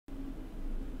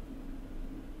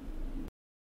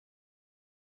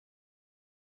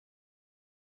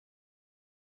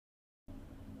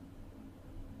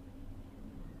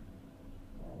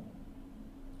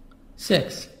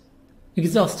6.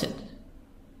 Exhausted.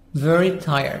 Very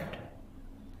tired.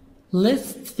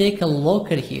 Let's take a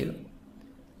look at you.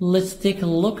 Let's take a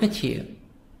look at you.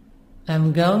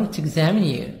 I'm going to examine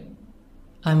you.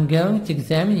 I'm going to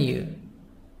examine you.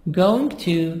 Going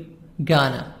to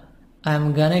Ghana.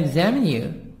 I'm gonna examine you.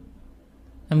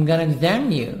 I'm gonna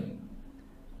examine you.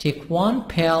 Take one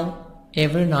pill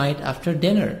every night after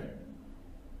dinner.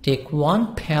 Take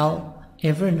one pill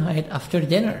every night after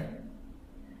dinner.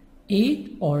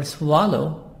 Eat or swallow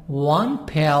one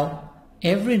pill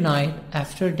every night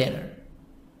after dinner.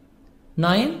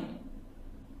 9.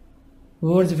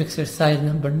 Words of exercise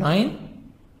number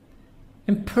 9.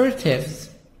 Imperatives.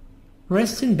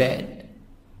 Rest in bed.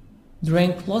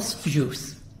 Drink lots of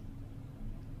juice.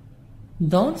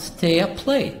 Don't stay up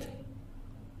late.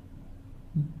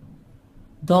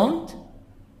 Don't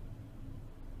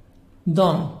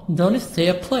stay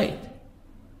up late.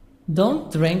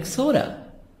 Don't drink soda.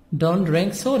 Don't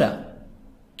drink soda.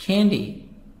 Candy.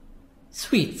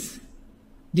 Sweets.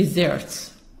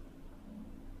 Desserts.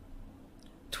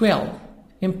 12.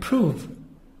 Improve.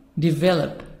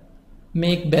 Develop.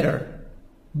 Make better.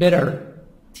 Better.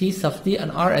 T soft D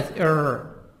and R as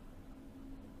error.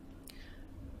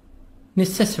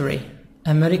 Necessary.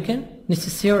 American.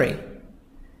 Necessary.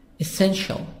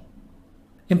 Essential.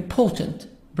 Important.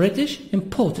 British.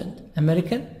 Important.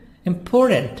 American.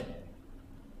 Important.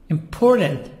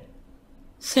 Important.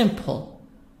 Simple.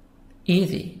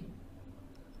 Easy.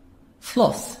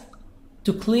 Floss.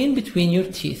 To clean between your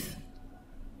teeth.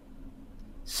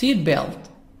 Seat belt.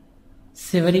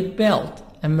 Safety belt.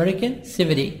 American.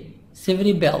 Safety.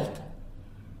 Safety belt.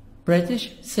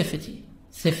 British. Safety.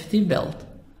 Safety belt.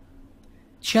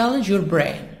 Challenge your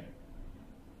brain.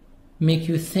 Make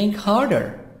you think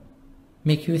harder.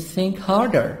 Make you think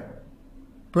harder.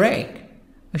 Break.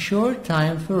 A short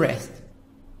time for rest.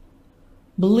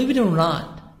 Believe it or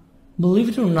not. Believe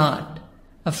it or not.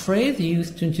 A phrase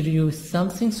used to introduce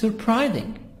something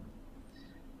surprising.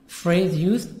 Phrase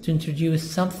used to introduce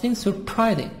something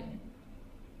surprising.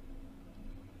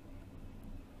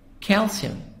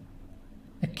 Calcium.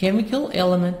 A chemical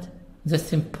element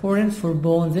that's important for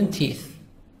bones and teeth.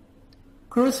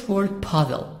 Crossword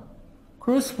puzzle.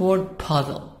 Crossword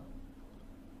puzzle.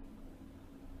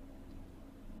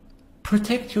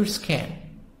 Protect your skin.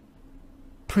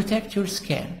 Protect your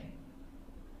skin.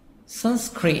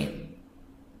 Sunscreen.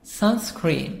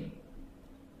 Sunscreen.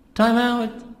 Time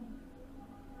out.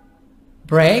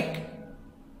 Break.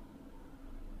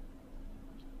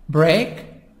 Break.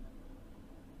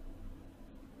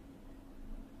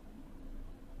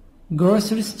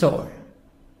 Grocery store.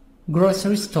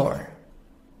 Grocery store.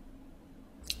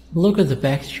 Look at the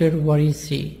picture. What do you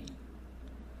see?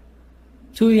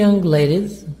 Two young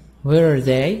ladies. Where are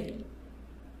they?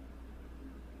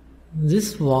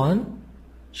 This one,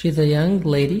 she's a young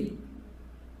lady,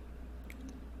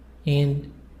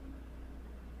 and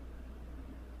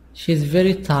she's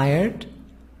very tired.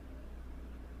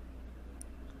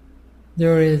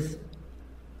 There is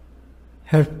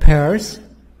her purse,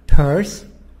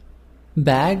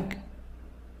 bag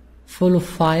full of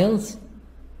files.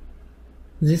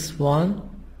 This one,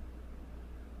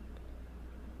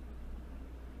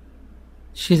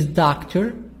 she's a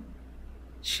doctor.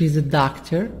 She's a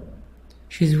doctor.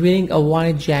 She's wearing a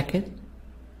white jacket.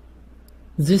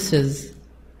 This is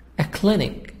a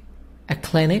clinic. A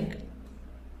clinic.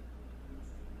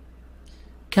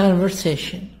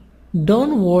 Conversation.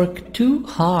 Don't work too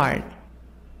hard.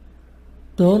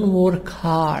 Don't work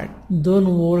hard.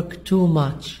 Don't work too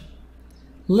much.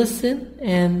 Listen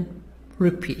and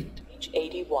repeat. Page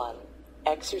 81.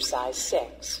 Exercise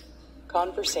 6.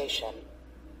 Conversation.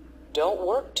 Don't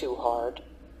work too hard.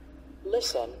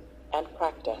 Listen and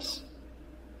practice.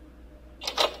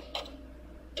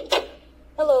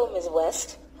 Hello, Ms.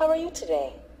 West. How are you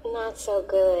today? Not so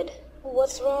good.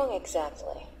 What's wrong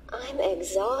exactly? I'm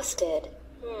exhausted.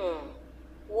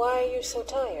 Why are you so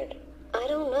tired? I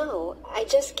don't know. I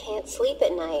just can't sleep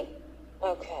at night.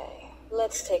 Okay,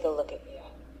 let's take a look at you.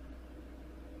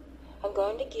 I'm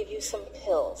going to give you some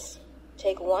pills.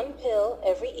 Take one pill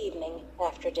every evening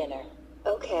after dinner.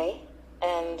 Okay.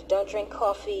 And don't drink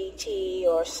coffee, tea,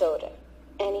 or soda.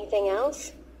 Anything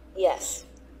else? Yes.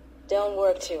 Don't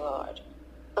work too hard.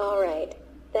 All right.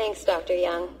 Thanks, Dr.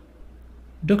 Young.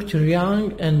 Dr.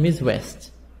 Young and Ms.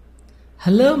 West.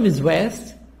 Hello, Ms.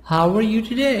 West. How are you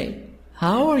today?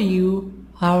 How are you?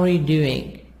 How are you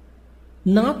doing?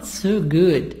 Not so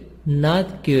good.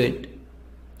 Not good.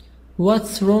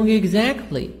 What's wrong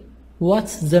exactly?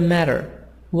 What's the matter?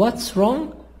 What's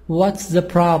wrong? What's the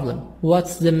problem?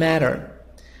 What's the matter?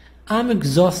 I'm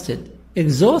exhausted.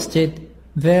 Exhausted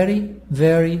very,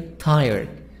 very tired.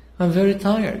 I'm very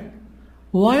tired.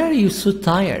 Why are you so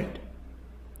tired?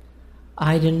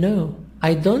 I don't know.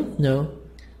 I don't know.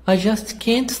 I just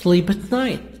can't sleep at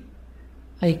night.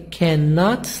 I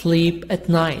cannot sleep at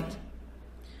night.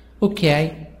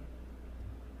 Okay.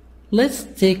 Let's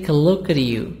take a look at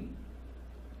you.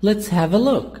 Let's have a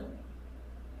look.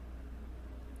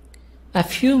 A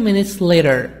few minutes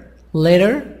later.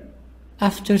 Later,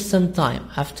 after some time,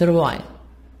 after a while.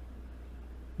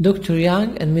 Dr.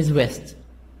 Young and Ms. West.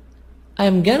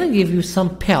 I'm gonna give you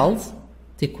some pills.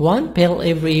 Take one pill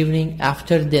every evening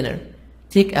after dinner.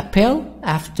 Take a pill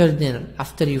after dinner.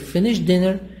 After you finish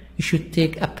dinner, you should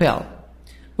take a pill.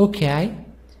 Okay?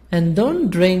 And don't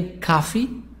drink coffee,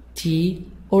 tea,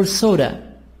 or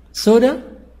soda. Soda,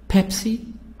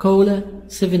 Pepsi, Cola,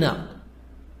 7-Up.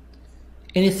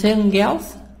 Anything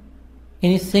else?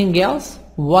 Anything else?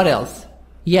 What else?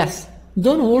 Yes,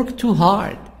 don't work too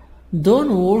hard.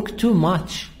 Don't work too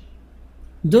much.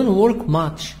 Don't work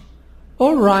much.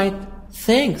 All right,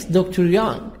 thanks, Dr.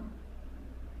 Young.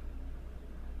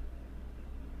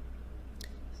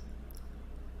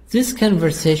 This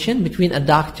conversation between a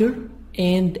doctor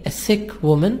and a sick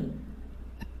woman,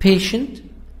 a patient,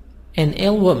 an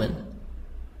ill woman.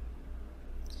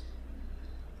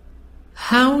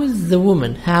 How is the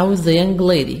woman? How is the young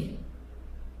lady?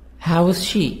 How is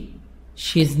she?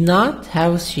 She's not.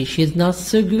 How is she? She's not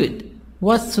so good.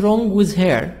 What's wrong with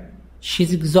her?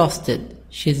 She's exhausted.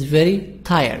 She's very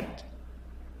tired.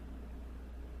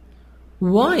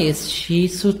 Why is she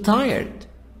so tired?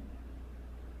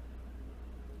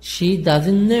 She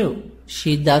doesn't know.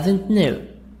 She doesn't know.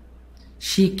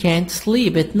 She can't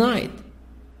sleep at night.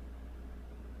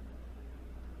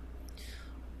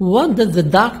 What does the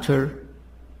doctor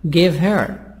give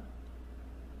her?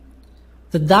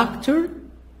 The doctor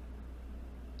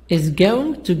is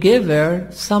going to give her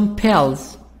some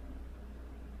pills.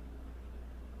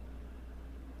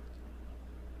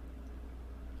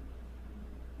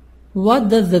 What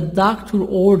does the doctor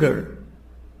order?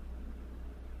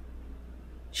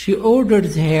 She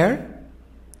orders her.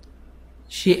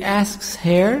 She asks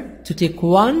her to take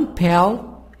one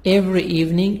pill every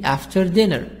evening after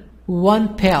dinner.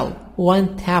 One pill,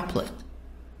 one tablet.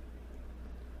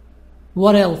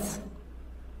 What else?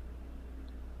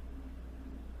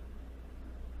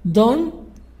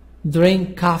 Don't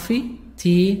drink coffee,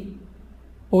 tea,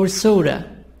 or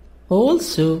soda.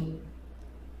 Also,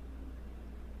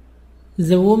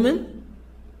 the woman,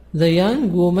 the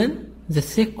young woman, the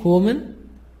sick woman,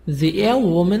 the ill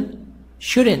woman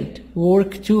shouldn't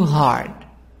work too hard.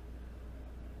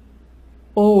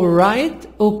 All right,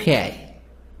 okay.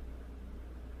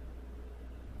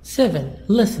 7.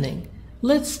 Listening.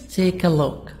 Let's take a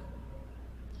look.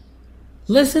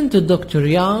 Listen to Dr.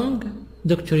 Young.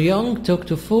 Dr. Young talked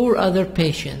to 4 other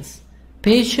patients.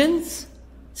 Patients,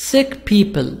 sick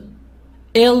people,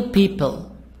 ill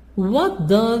people. What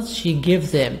does she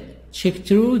give them? Check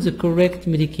through the correct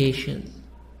medications.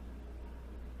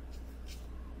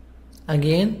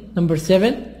 Again, number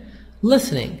 7,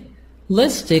 listening.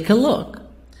 Let's take a look.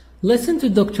 Listen to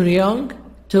Dr. Young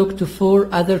talk to 4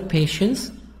 other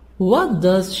patients. What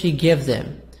does she give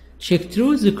them? Check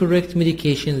through the correct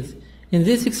medications. In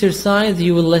this exercise,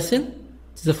 you will listen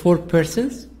to the 4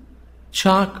 persons,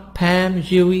 Chuck, Pam,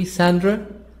 Joey, Sandra.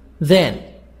 Then,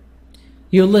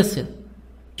 you listen.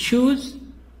 Choose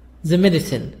the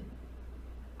medicine.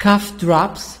 Cough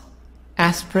drops,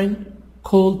 aspirin,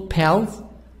 cold pills,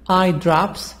 eye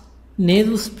drops,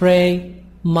 nasal spray,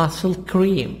 muscle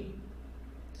cream.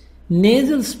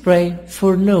 Nasal spray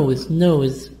for nose,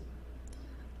 nose.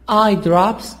 Eye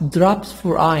drops, drops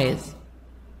for eyes.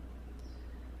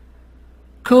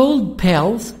 Cold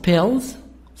pills, pills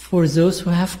for those who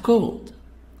have cold.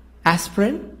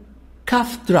 Aspirin,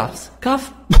 cough drops,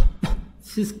 cough.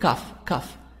 This is cough,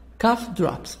 cough, cough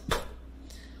drops.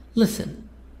 Listen.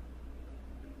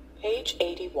 Page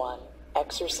 81,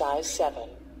 Exercise 7.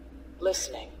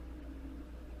 Listening.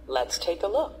 Let's take a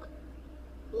look.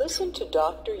 Listen to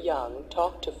Dr. Young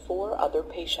talk to 4 other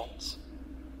patients.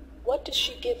 What does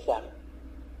she give them?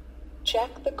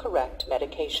 Check the correct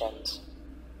medications.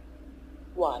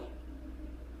 1.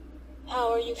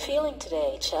 How are you feeling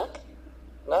today, Chuck?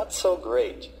 Not so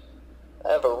great.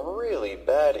 I have a really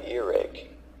bad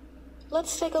earache.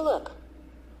 Let's take a look.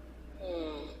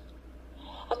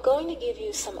 I'm going to give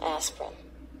you some aspirin.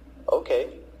 Okay.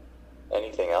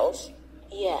 Anything else?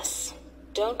 Yes.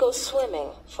 Don't go swimming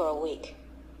for a week.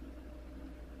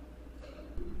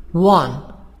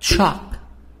 1. Chuck.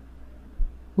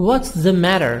 What's the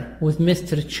matter with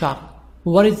Mr. Chuck?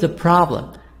 What is the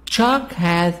problem? Chuck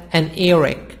has an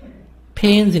earache,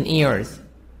 pains in ears.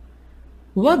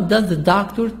 What does the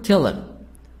doctor tell him?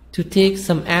 To take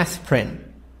some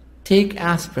aspirin. Take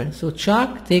aspirin. So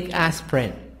Chuck, take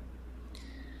aspirin.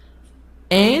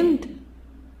 And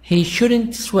he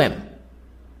shouldn't swim.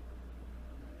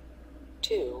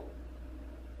 2.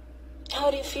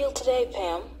 How do you feel today,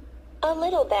 Pam? A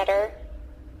little better,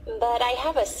 but I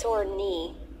have a sore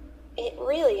knee. It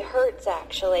really hurts,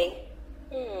 actually.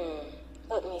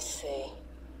 Let me see.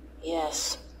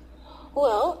 Yes.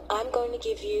 Well, I'm going to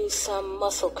give you some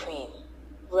muscle cream.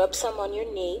 Rub some on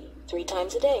your knee 3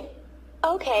 times a day.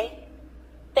 Okay.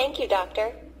 Thank you,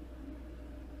 doctor.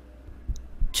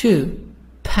 2.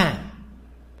 Pam.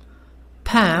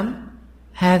 Pam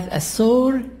has a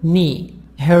sore knee.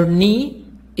 Her knee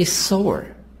is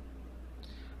sore.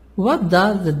 What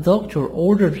does the doctor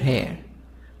order her?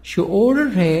 She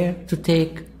ordered her to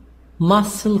take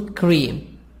muscle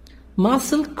cream.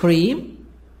 Muscle cream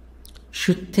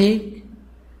should take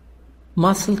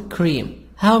muscle cream.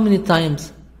 How many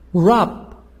times?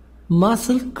 Rub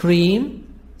muscle cream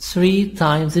 3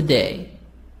 times a day.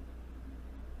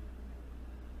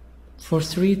 For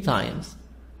 3 times.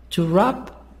 To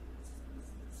rub,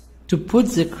 to put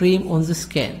the cream on the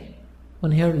skin,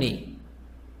 on her knee.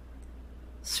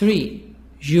 3.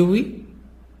 Joey.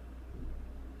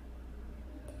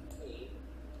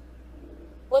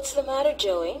 What's the matter,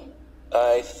 Joey?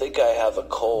 I think I have a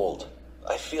cold.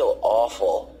 I feel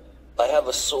awful. I have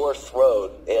a sore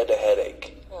throat and a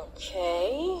headache.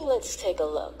 Okay, let's take a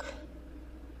look.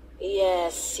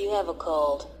 Yes, you have a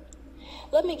cold.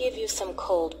 Let me give you some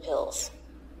cold pills.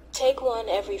 Take one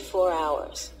every 4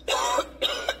 hours.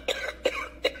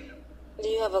 Do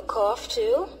you have a cough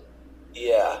too?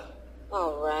 Yeah.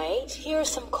 All right, here are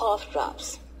some cough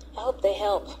drops. I hope they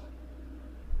help.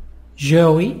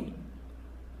 Joey.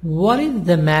 What is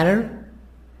the matter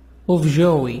of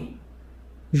Joey?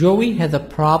 Joey has a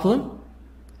problem.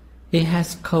 He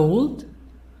has cold.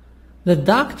 The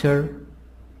doctor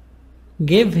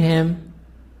give him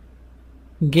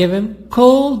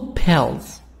cold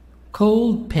pills.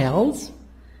 Cold pills.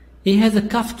 He has a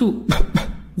cough too.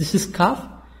 This is cough.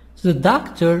 So the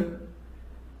doctor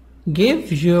give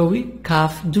Joey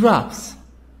cough drops.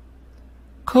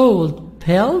 Cold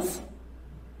pills.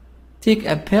 Take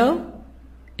a pill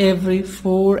every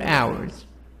 4 hours.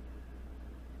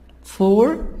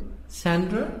 4.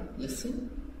 Sandra, listen.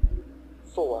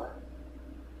 4.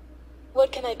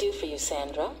 What can I do for you,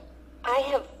 Sandra? I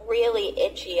have really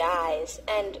itchy eyes,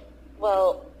 and,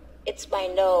 well, it's my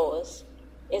nose.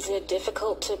 Is it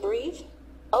difficult to breathe?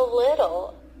 A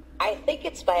little. I think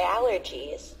it's my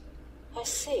allergies. I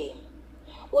see.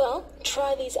 Well,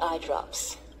 try these eye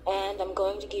drops, and I'm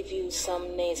going to give you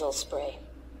some nasal spray.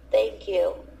 Thank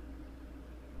you.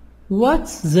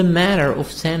 What's the matter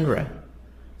of Sandra?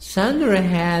 Sandra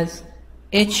has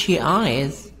itchy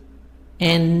eyes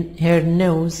and her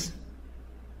nose.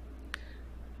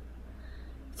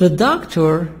 The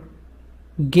doctor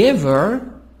gave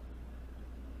her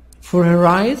for her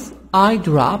eyes eye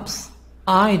drops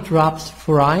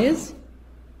for eyes,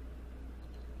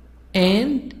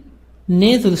 and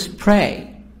nasal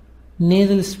spray.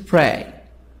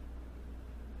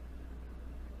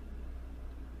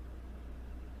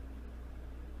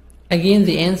 Again,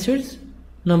 the answers.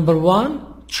 Number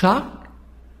 1, Chuck,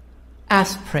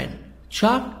 aspirin.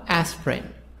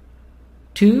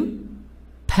 2,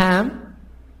 Pam,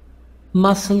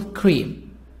 muscle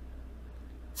cream.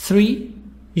 3,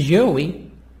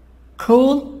 Joey,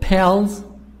 cold pills,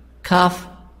 cough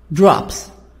drops.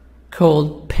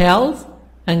 Cold pills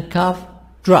and cough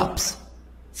drops.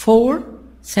 4,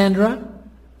 Sandra,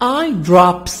 eye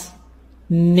drops,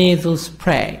 nasal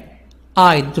spray.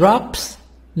 Eye drops,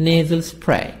 nasal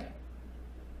spray.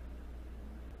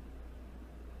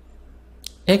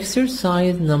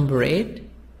 Exercise number 8,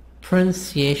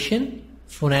 pronunciation,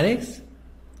 phonetics,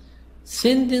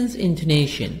 sentence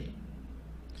intonation.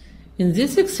 In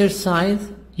this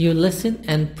exercise, you listen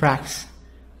and practice.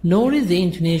 Notice the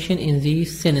intonation in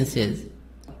these sentences.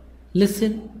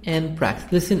 Listen and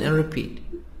practice. Listen and repeat.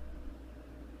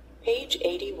 Page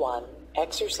 81,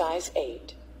 Exercise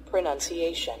 8,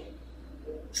 Pronunciation.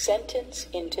 Sentence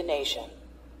Intonation.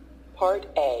 Part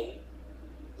A.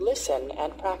 Listen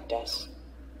and practice.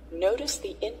 Notice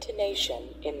the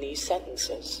intonation in these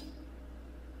sentences.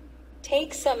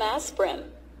 Take some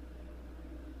aspirin.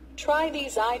 Try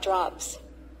these eye drops.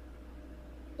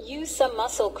 Use some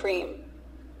muscle cream.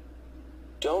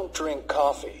 Don't drink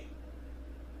coffee.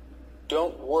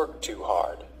 Don't work too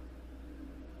hard.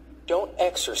 Don't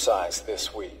exercise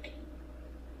this week.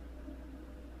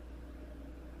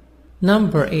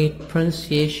 Number 8,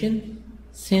 pronunciation,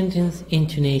 sentence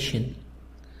intonation.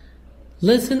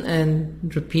 Listen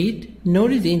and repeat.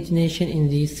 Notice the intonation in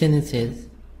these sentences.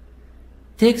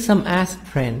 Take some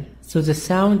aspirin so the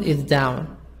sound is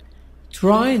down.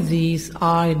 Try these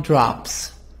eye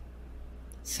drops.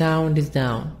 Sound is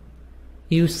down.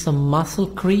 Use some muscle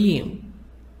cream.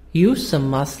 Use some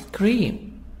muscle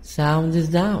cream. Sound is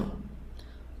down.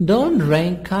 Don't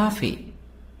drink coffee.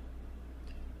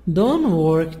 Don't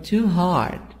work too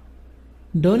hard.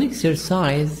 Don't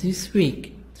exercise this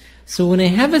week. So when I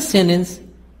have a sentence,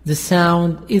 the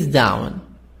sound is down.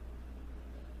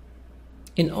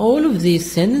 In all of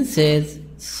these sentences,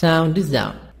 sound is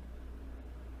down.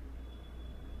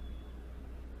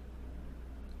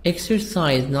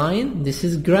 Exercise 9, this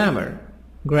is grammar.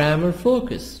 Grammar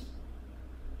focus.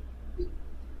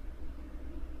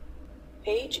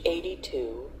 Page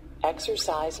 82,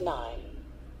 Exercise 9,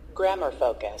 Grammar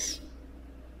Focus.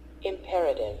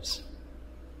 Imperatives.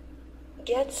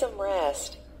 Get some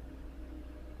rest.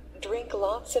 Drink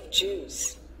lots of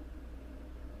juice.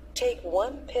 Take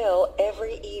one pill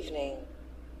every evening.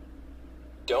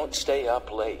 Don't stay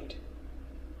up late.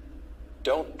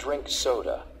 Don't drink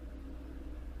soda.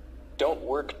 Don't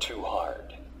work too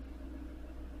hard.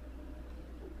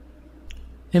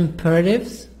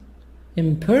 Imperatives.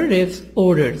 Imperatives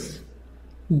orders.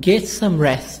 Get some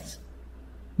rest.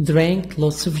 Drink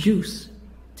lots of juice.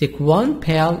 Take one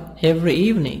pill every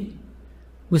evening.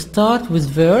 We start with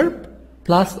verb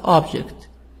plus object.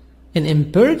 An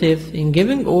imperative in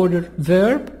giving order,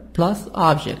 verb plus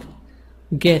object.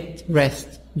 Get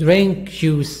rest. Drink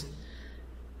juice.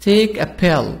 Take a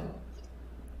pill.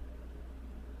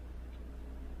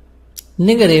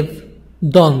 Negative,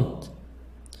 don't.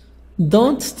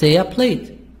 Don't stay up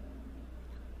late.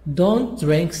 Don't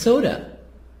drink soda.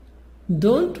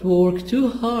 Don't work too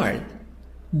hard.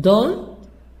 Don't,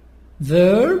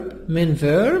 verb, main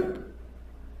verb.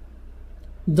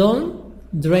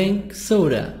 Don't drink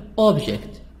soda,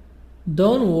 object.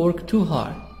 Don't work too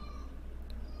hard.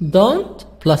 Don't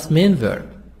plus main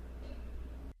verb.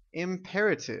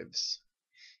 Imperatives.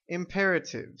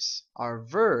 Imperatives are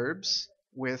verbs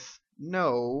with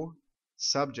no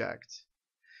subject.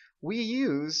 We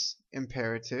use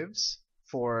imperatives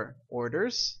for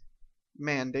orders,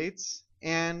 mandates,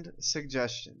 and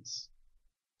suggestions.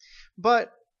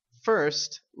 But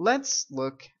first, let's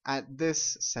look at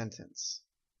this sentence.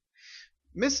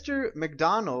 Mr.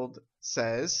 McDonald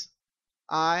says,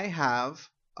 I have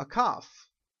a cough.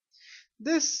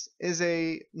 This is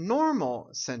a normal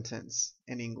sentence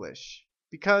in English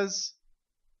because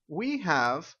we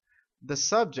have the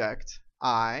subject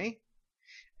I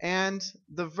and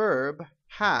the verb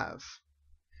have.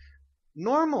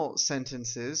 Normal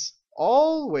sentences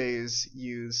always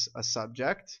use a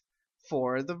subject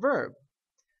for the verb,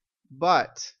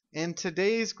 but in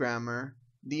today's grammar,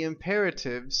 the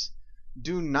imperatives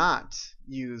do not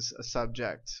use a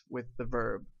subject with the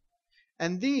verb,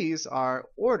 and these are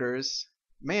orders,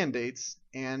 mandates,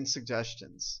 and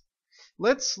suggestions.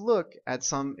 Let's look at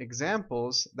some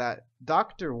examples that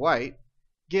Dr. White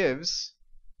gives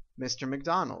Mr.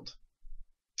 McDonald.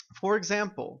 For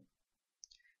example,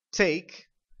 take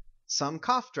some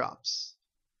cough drops.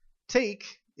 Take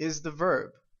is the verb,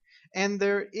 and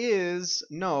there is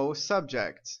no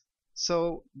subject.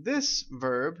 So this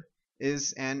verb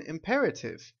is an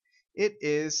imperative. It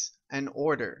is an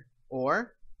order,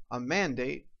 or a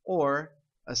mandate, or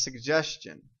a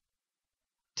suggestion.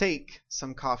 Take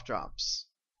some cough drops.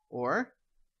 Or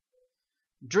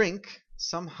drink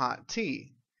some hot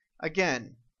tea.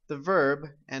 Again, the verb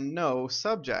and no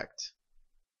subject.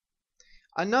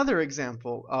 Another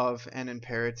example of an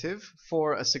imperative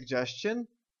for a suggestion: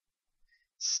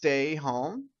 stay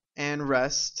home and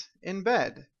rest in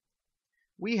bed.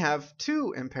 We have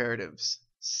two imperatives,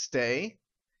 stay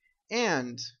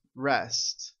and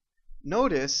rest.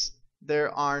 Notice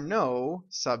there are no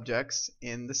subjects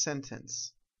in the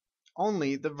sentence,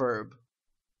 only the verb.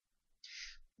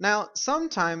 Now,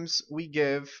 sometimes we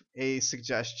give a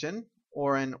suggestion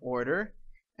or an order,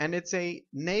 and it's a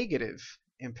negative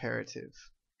imperative.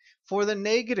 For the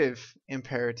negative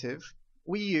imperative,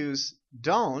 we use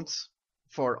don't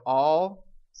for all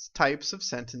types of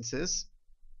sentences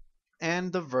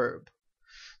and the verb.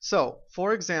 So,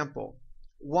 for example,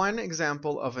 one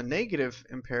example of a negative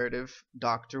imperative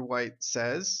Dr. White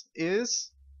says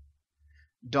is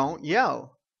don't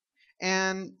yell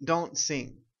and don't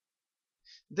sing.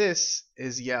 This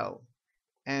is yell,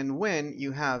 and when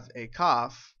you have a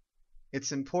cough,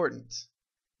 it's important.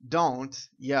 Don't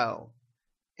yell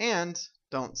and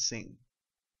don't sing.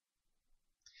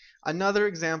 Another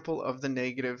example of the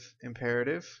negative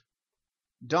imperative: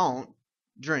 don't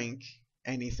drink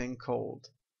anything cold.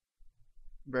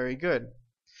 Very good.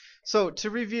 So to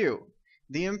review,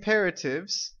 the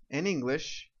imperatives in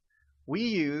English we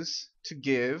use to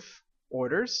give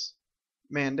orders,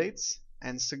 mandates,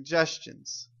 and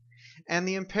suggestions. And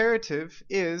the imperative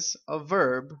is a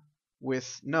verb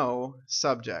with no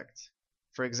subject.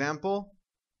 For example,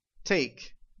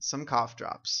 take some cough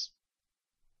drops.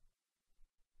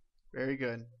 Very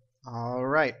good. All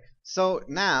right. So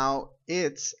now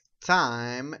it's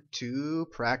time to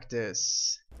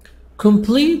practice.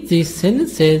 Complete these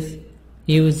sentences.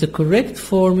 Use the correct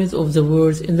forms of the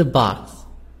words in the box.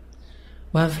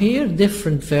 We have here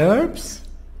different verbs.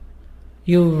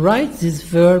 You write these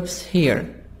verbs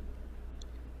here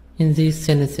in these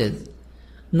sentences.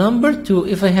 Number 2,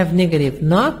 if I have negative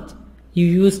not, you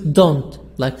use don't,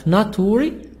 like not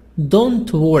worry,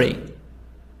 don't worry.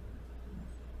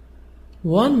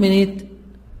 1 minute,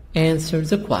 answer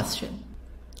the question.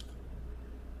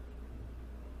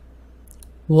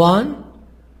 1.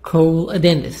 Call a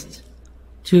dentist.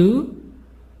 2.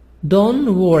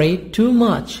 Don't worry too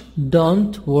much.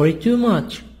 Don't worry too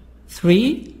much.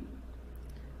 3.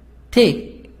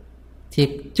 Take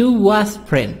 2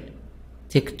 aspirin.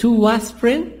 Take 2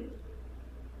 aspirin.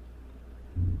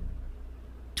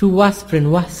 2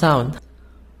 aspirin, what sound?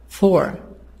 4.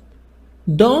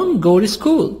 Don't go to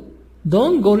school.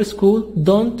 Don't go to school.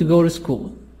 Don't go to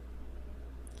school.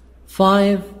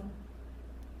 5.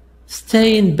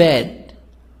 Stay in bed.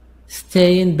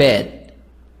 Stay in bed.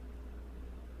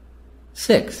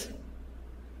 6.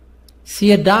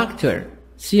 See a doctor.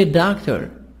 See a doctor.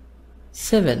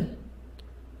 7.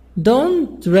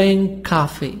 Don't drink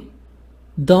coffee.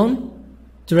 Don't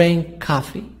drink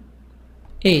coffee.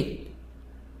 8.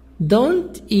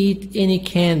 Don't eat any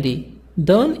candy.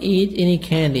 Don't eat any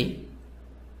candy.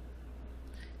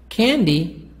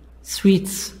 Candy,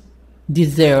 sweets,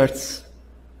 desserts.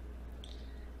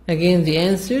 Again the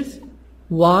answers.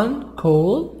 1.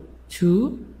 Call.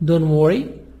 2. Don't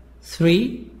worry.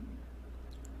 3.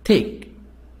 Take.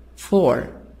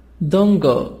 4. Don't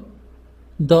go.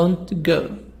 Don't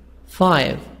go.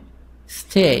 5.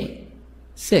 Stay.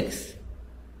 6.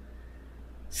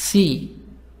 See.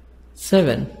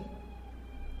 7.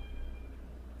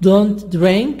 Don't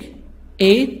drink.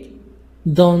 8.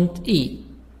 Don't eat.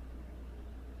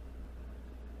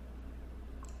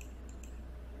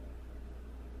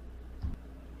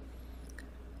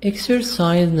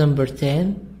 Exercise number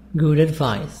 10. Good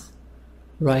advice.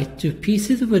 Write 2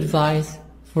 pieces of advice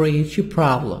for each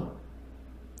problem.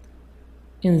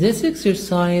 In this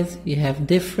exercise, you have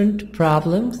different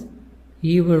problems.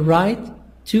 You will write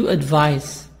 2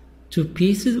 advice, 2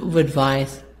 pieces of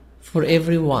advice for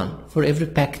everyone, for every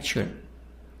picture.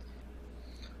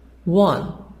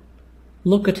 1.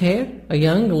 Look at her, a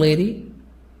young lady.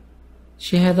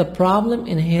 She has a problem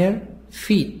in her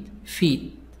feet.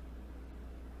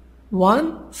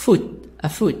 1. Foot, a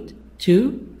foot.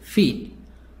 2. Feet.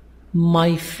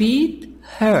 My feet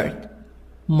hurt.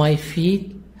 My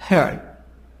feet hurt.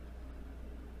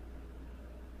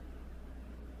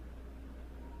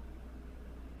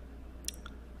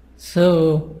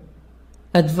 So,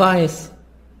 advice.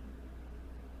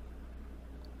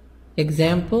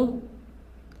 Example.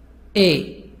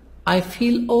 A. I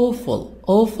feel awful.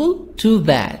 Awful? Too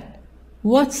bad.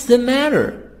 What's the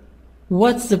matter?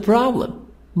 What's the problem?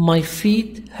 My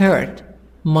feet hurt.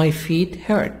 My feet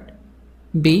hurt.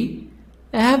 B.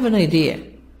 I have an idea.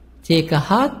 Take a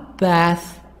hot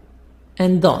bath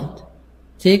and don't.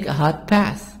 Take a hot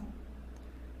bath.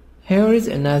 Here is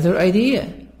another idea.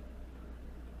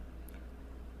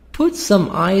 Put some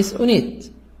ice on it.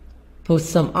 Put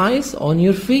some ice on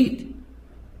your feet.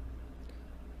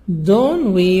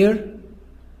 Don't wear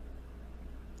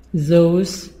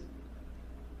those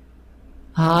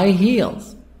high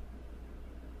heels.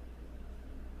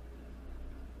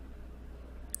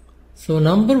 So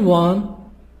number 1,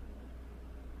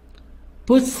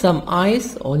 put some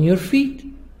ice on your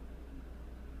feet.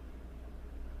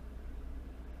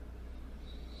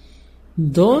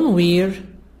 Don't wear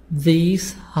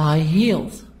these high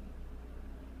heels.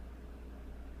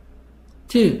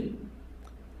 2.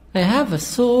 I have a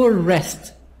sore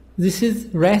wrist. This is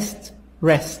wrist.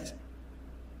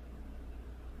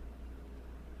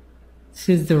 This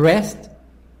is the wrist,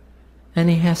 and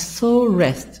he has sore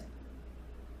wrist.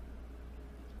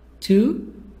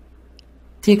 2.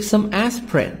 Take some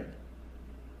aspirin.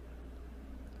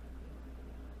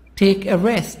 Take a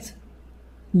rest.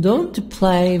 Don't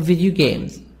play video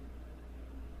games.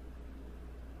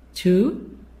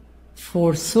 2.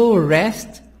 For sore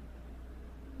rest,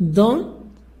 don't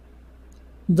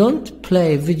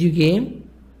play video game.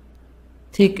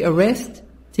 Take a rest.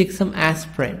 Take some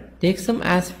aspirin. Take some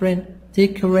aspirin.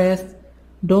 Take a rest.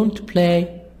 Don't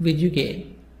play video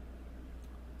game.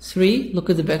 3. Look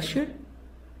at the picture.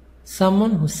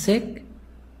 Someone who's sick.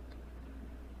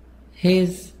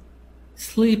 He's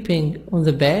sleeping on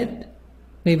the bed.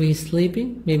 Maybe he's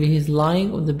sleeping, maybe he's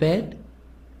lying on the bed.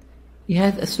 He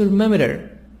has a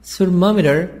thermometer.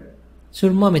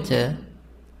 Thermometer.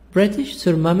 British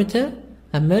thermometer,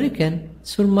 American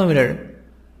thermometer.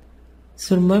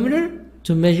 Thermometer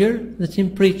to measure the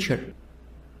temperature.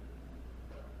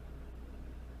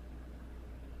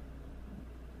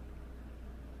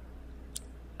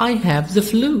 I have the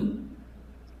flu.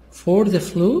 For the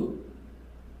flu,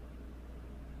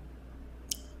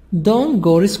 don't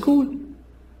go to school.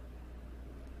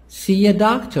 See a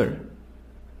doctor.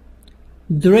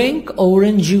 Drink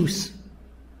orange juice.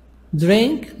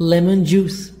 Drink lemon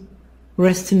juice.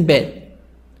 Rest in bed.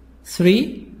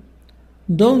 3.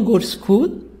 Don't go to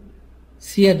school.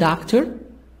 See a doctor.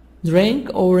 Drink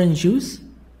orange juice.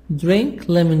 Drink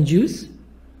lemon juice.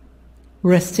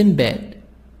 Rest in bed.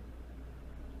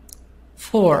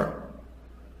 4.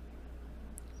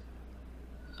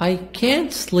 I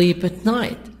can't sleep at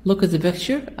night. Look at the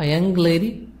picture. A young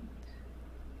lady.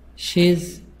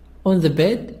 She's on the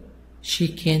bed. She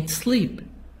can't sleep.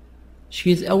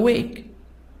 She's awake.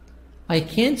 I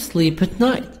can't sleep at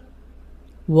night.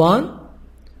 1.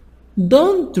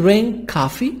 Don't drink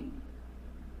coffee.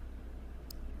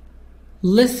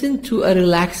 Listen to a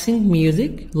relaxing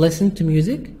music. Listen to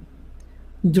music.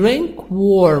 Drink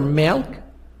warm milk.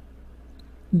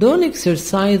 Don't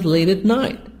exercise late at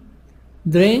night.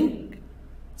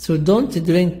 Don't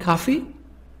drink coffee.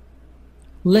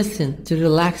 Listen to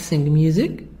relaxing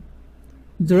music.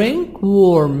 Drink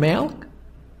warm milk.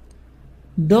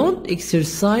 Don't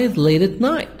exercise late at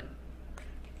night.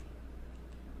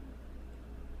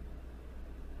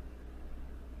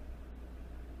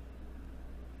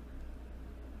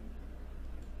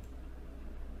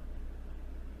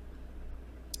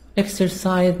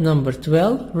 Exercise number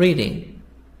 12, reading.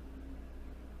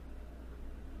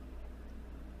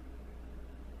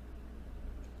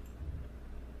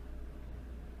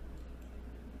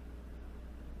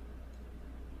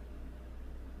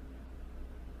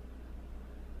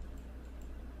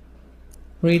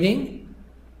 Reading.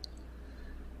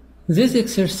 This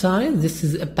exercise, this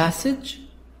is a passage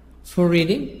for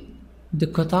reading, the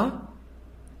qata.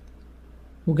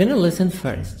 We're going to listen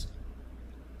first.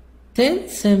 10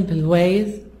 simple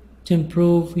ways to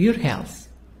improve your health.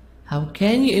 How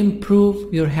can you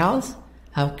improve your health?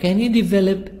 How can you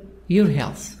develop your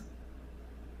health?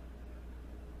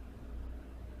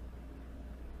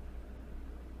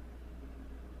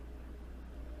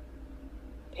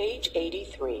 Page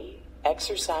 83.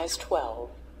 Exercise 12,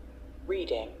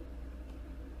 reading.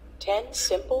 10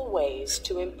 simple ways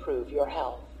to improve your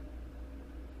health.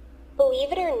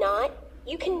 Believe it or not,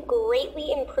 you can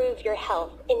greatly improve your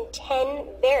health in 10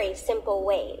 very simple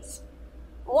ways.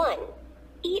 1.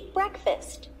 Eat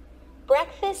breakfast.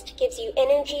 Breakfast gives you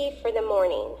energy for the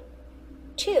morning.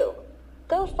 2.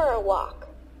 Go for a walk.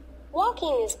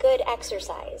 Walking is good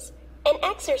exercise, and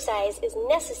exercise is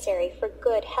necessary for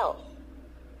good health.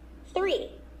 3.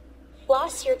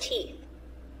 Floss your teeth.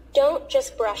 Don't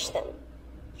just brush them.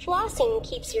 Flossing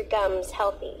keeps your gums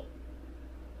healthy.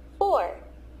 4.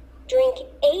 Drink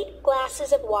 8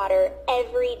 glasses of water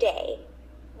every day.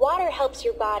 Water helps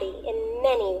your body in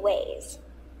many ways.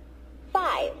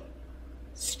 5.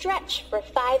 Stretch for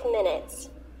 5 minutes.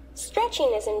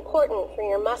 Stretching is important for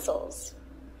your muscles.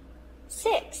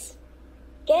 6.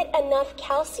 Get enough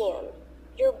calcium.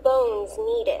 Your bones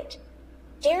need it.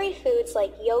 Dairy foods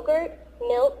like yogurt,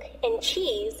 milk, and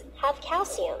cheese have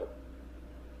calcium.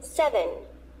 7.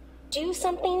 Do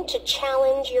something to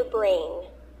challenge your brain.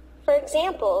 For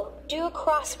example, do a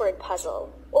crossword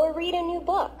puzzle or read a new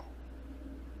book.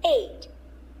 8.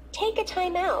 Take a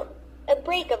time out, a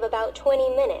break of about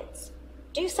 20 minutes.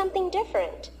 Do something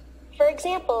different. For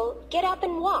example, get up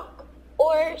and walk,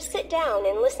 or sit down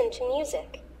and listen to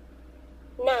music.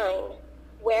 9.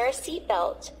 Wear a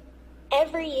seatbelt.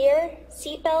 Every year,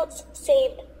 seatbelts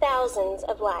save thousands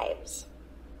of lives.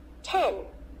 10.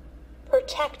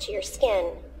 Protect your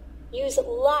skin. Use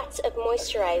lots of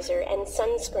moisturizer and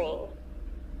sunscreen.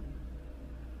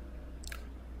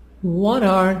 What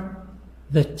are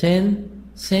the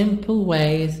 10 simple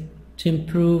ways to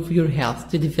improve your health,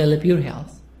 to develop your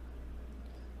health?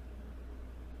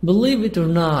 Believe it or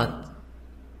not,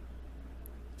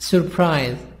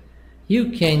 surprise,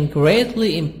 you can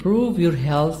greatly improve your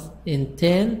health in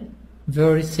 10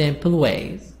 very simple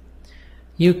ways.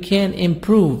 You can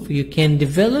improve, you can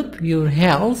develop your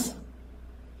health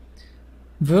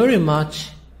very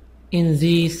much in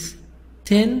these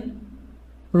 10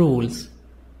 rules.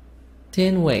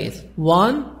 10 ways.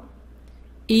 1.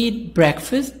 Eat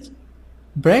breakfast.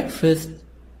 Breakfast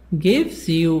gives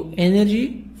you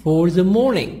energy for the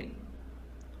morning.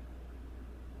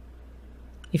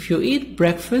 If you eat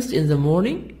breakfast in the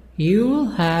morning, you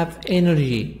will have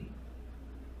energy.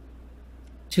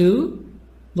 2.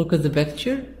 Look at the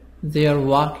picture. They are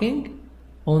walking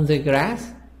on the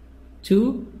grass.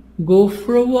 2. Go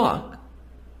for a walk.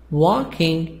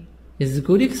 Walking is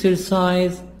good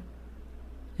exercise,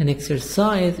 and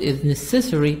exercise is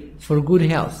necessary for good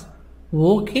health.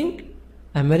 Walking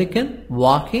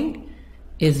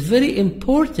is very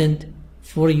important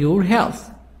for your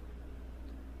health.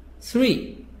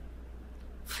 3.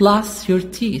 Floss your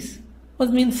teeth.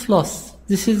 What means floss?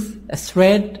 This is a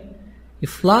thread. You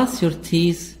floss your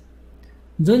teeth.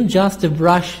 Don't just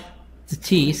brush the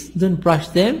teeth, don't brush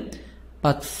them,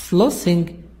 but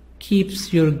flossing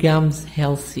keeps your gums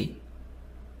healthy.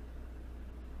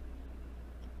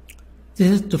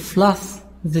 This is to floss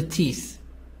the teeth.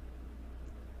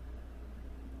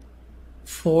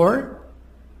 4.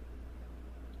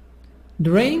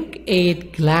 Drink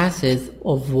 8 glasses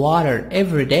of water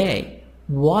every day.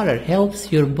 Water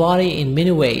helps your body in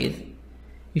many ways.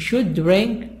 You should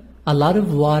drink a lot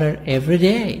of water every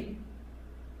day.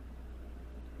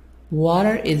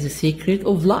 Water is the secret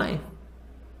of life.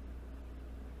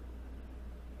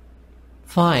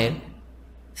 5.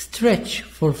 Stretch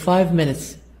for 5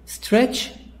 minutes.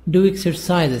 Stretch, do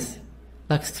exercises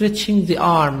like stretching the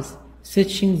arms,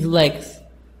 stretching the legs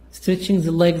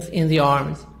and the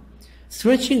arms.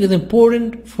 Stretching is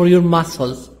important for your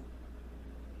muscles.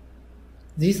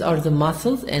 These are the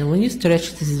muscles, and when you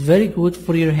stretch, this is very good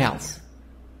for your health.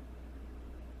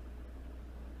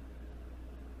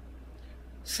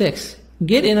 6.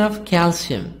 Get enough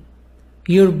calcium.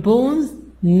 Your bones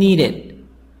need it.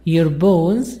 Your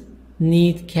bones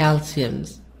need calcium.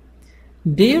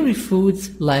 Dairy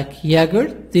foods like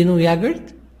yogurt, do you know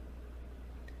yogurt?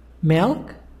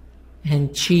 Milk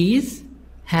and cheese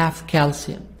have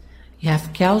calcium. You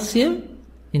have calcium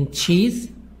in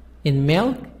cheese, in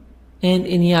milk, and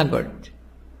in yogurt.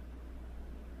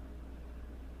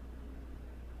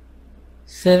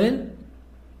 7.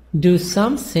 Do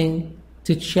something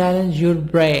to challenge your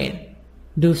brain.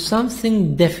 Do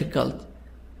something difficult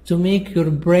to make your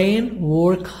brain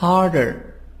work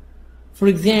harder. For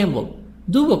example,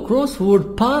 do a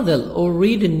crossword puzzle or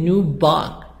read a new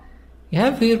book. You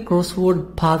have here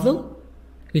crossword puzzle.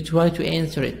 You try to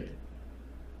answer it.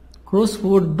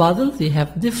 Crossword puzzles, they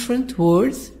have different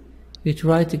words. You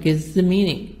try to guess the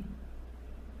meaning.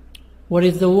 What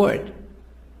is the word?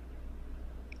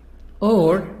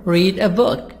 Or read a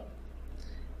book.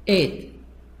 8.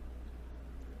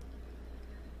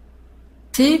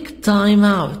 Take time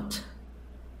out.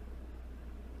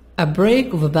 A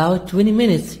break of about 20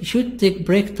 minutes. You should take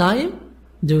break time.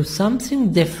 Do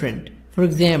something different. For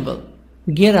example,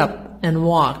 get up and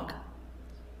walk.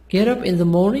 Get up in the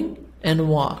morning and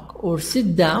walk, or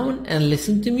sit down and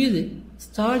listen to music.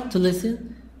 Start to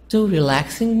listen to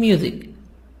relaxing music.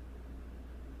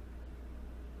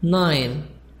 9.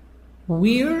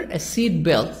 Wear a seat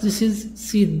belt. This is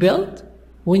seat belt.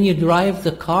 When you drive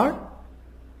the car,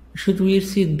 you should wear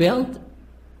seat belt.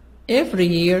 Every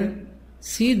year,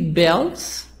 seat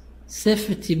belts,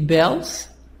 safety belts,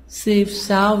 save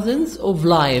thousands of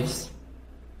lives.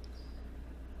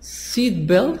 Seat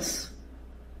belts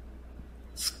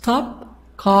stop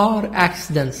car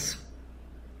accidents.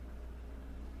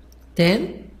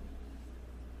 10.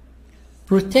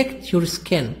 Protect your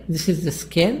skin. This is the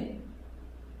skin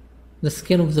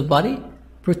of the body.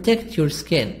 Protect your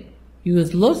skin.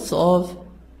 Use lots of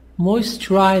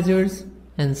moisturizers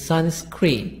and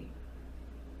sunscreen.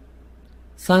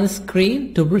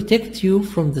 Sunscreen to protect you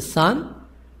from the sun,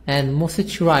 and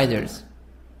moisturizers.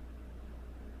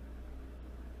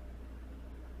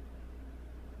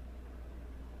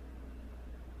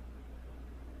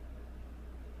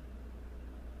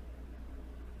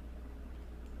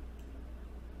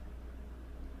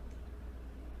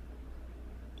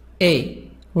 A.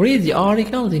 Read the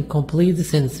article, then complete the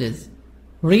sentences.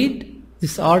 Read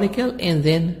this article and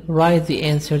then write the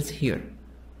answers here.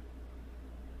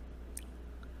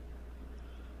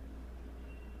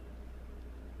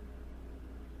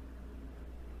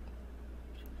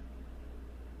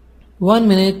 One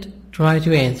minute, try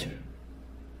to answer.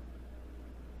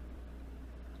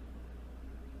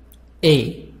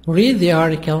 A. Read the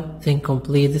article, then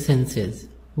complete the sentences.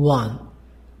 1.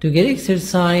 To get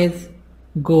exercise,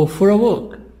 go for a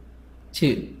walk.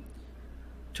 2.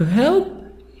 To help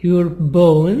your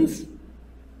bones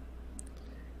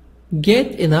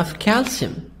get enough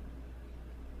calcium.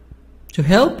 To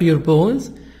help your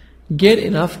bones Get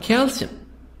enough calcium.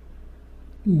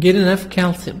 Get enough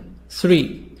calcium.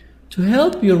 3. To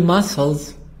help your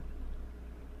muscles.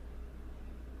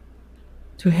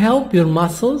 To help your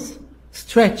muscles,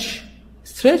 stretch.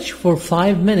 Stretch for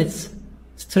 5 minutes.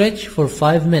 Stretch for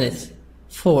 5 minutes.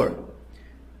 4.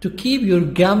 To keep your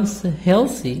gums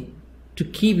healthy. To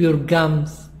keep your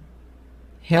gums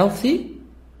healthy,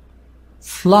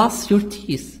 floss your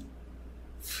teeth.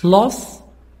 Floss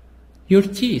your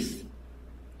teeth.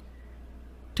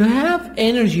 To have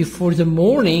energy for the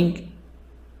morning,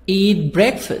 eat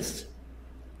breakfast.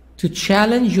 To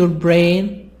challenge your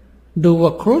brain, do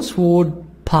a crossword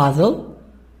puzzle.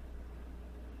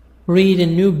 Read a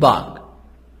new book.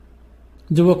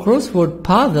 Do a crossword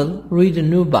puzzle, read a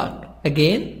new book.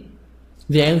 Again,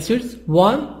 the answers: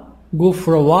 1. Go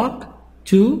for a walk.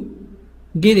 2.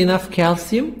 Get enough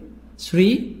calcium.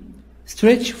 3.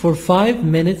 Stretch for 5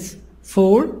 minutes.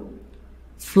 4.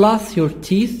 Floss your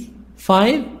teeth.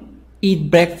 5. Eat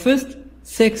breakfast.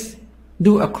 6.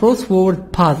 Do a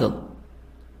crossword puzzle.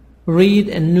 Read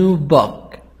a new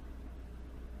book.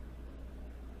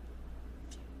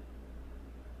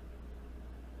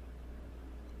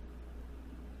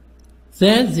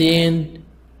 That's the end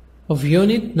of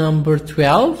unit number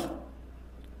 12.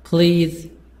 Please,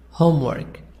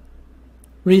 homework.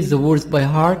 Read the words by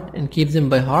heart and keep them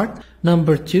by heart.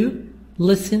 Number 2,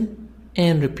 listen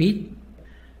and repeat.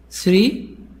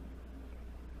 3,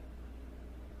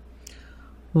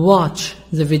 watch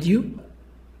the video.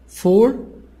 4,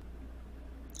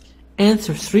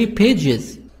 answer 3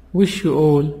 pages. Wish you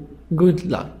all good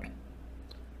luck.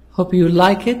 Hope you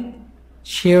like it,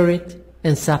 share it,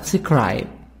 and subscribe.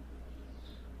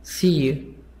 See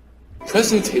you.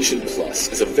 Presentation Plus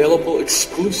is available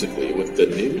exclusively with the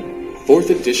new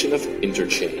 4th edition of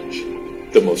Interchange,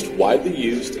 the most widely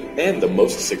used and the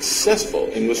most successful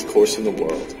English course in the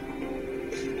world.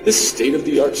 This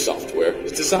state-of-the-art software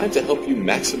is designed to help you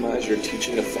maximize your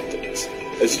teaching effectiveness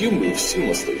as you move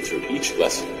seamlessly through each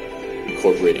lesson,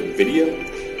 incorporating video,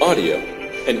 audio,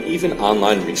 and even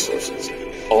online resources,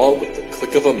 all with the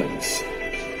click of a mouse.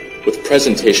 With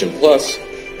Presentation Plus,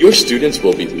 your students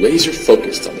will be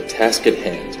laser-focused on the task at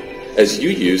hand as you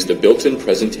use the built-in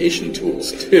presentation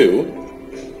tools to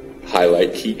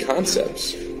highlight key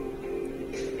concepts,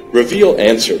 reveal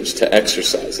answers to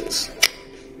exercises,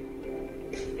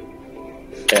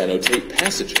 annotate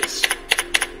passages,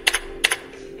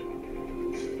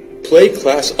 play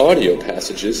class audio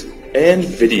passages and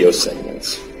video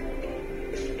segments,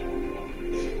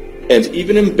 and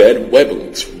even embed web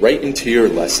links right into your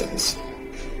lessons.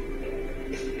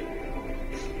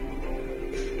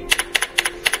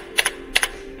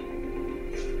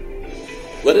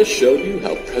 Let us show you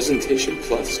how Presentation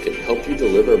Plus can help you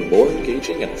deliver more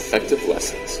engaging and effective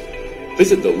lessons.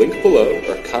 Visit the link below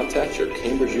or contact your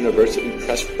Cambridge University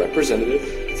Press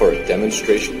representative for a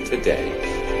demonstration today.